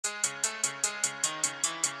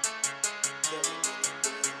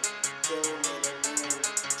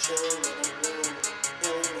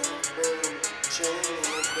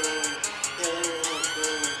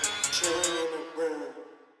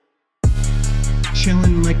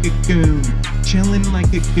chillin' like a goon, chillin'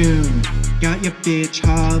 like a goon. Got your bitch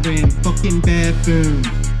hollering, fucking baboon.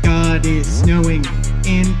 God, it's snowing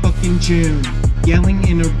in fucking June. Yelling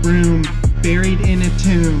in a room, buried in a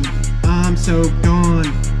tomb. I'm so gone,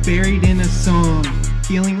 buried in a song.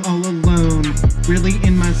 Feeling all alone, really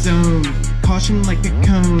in my zone. Caution like a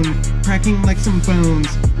cone, cracking like some bones.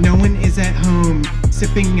 No one is at home,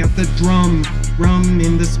 sipping out the drum. Rum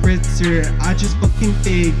in the spritzer, I just fucking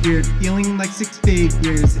figured. Feeling like 6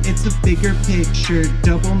 figures, it's a bigger picture.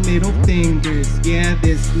 Double middle fingers, yeah,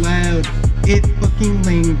 this loud. It fucking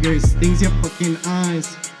lingers, stings your fucking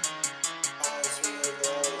eyes.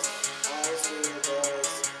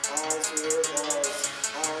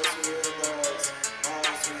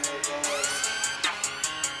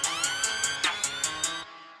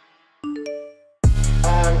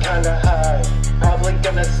 I'm kinda high, probably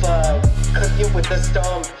gonna slide. Cook you with the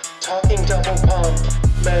stump, talking double pump.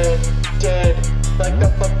 Lead, dead, like the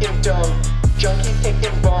fucking dump. Junkies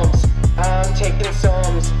taking bumps, I'm taking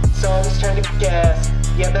sums turn to gas,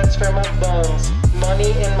 yeah that's for my lungs.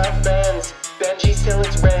 Money in my lens, Benjis till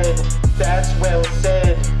it's red, that's well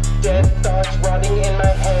said. Dead thoughts rotting in my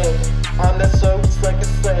head, on the slopes like a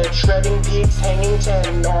sled. Shredding peaks, hanging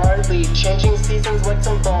 10, gnarly. Changing seasons like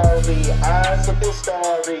some barley. Eyes looking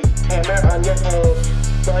starry, hammer on your head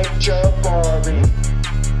like Jabari.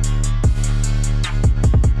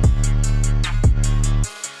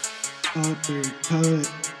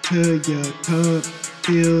 Uppercut to your cup,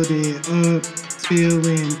 filled it up,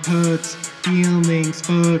 spilling cuts. Feelings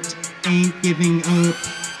fucked, ain't giving up,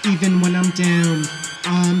 even when I'm down.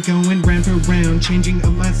 I'm going round for round, changing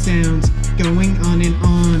up my sounds, going on and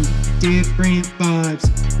on. Different vibes,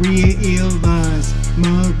 realize,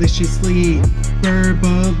 maliciously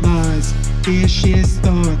verbalize, vicious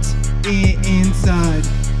thoughts inside.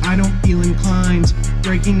 I don't feel inclined,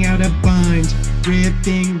 breaking out a bind,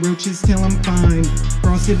 ripping roaches till I'm fine.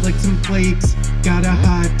 Frosted like some flakes, got a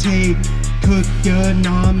hot take. Cook ya,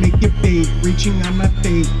 nah, make it bake, reaching on my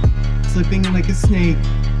fate. Slipping like a snake,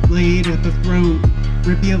 blade at the throat.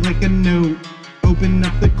 Rip you like a note, open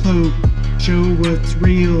up the cloak. Show what's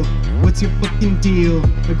real, what's your fucking deal?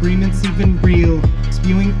 Agreements even real,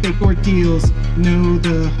 spewing fake ordeals. Know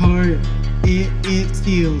the heart, it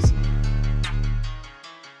steals.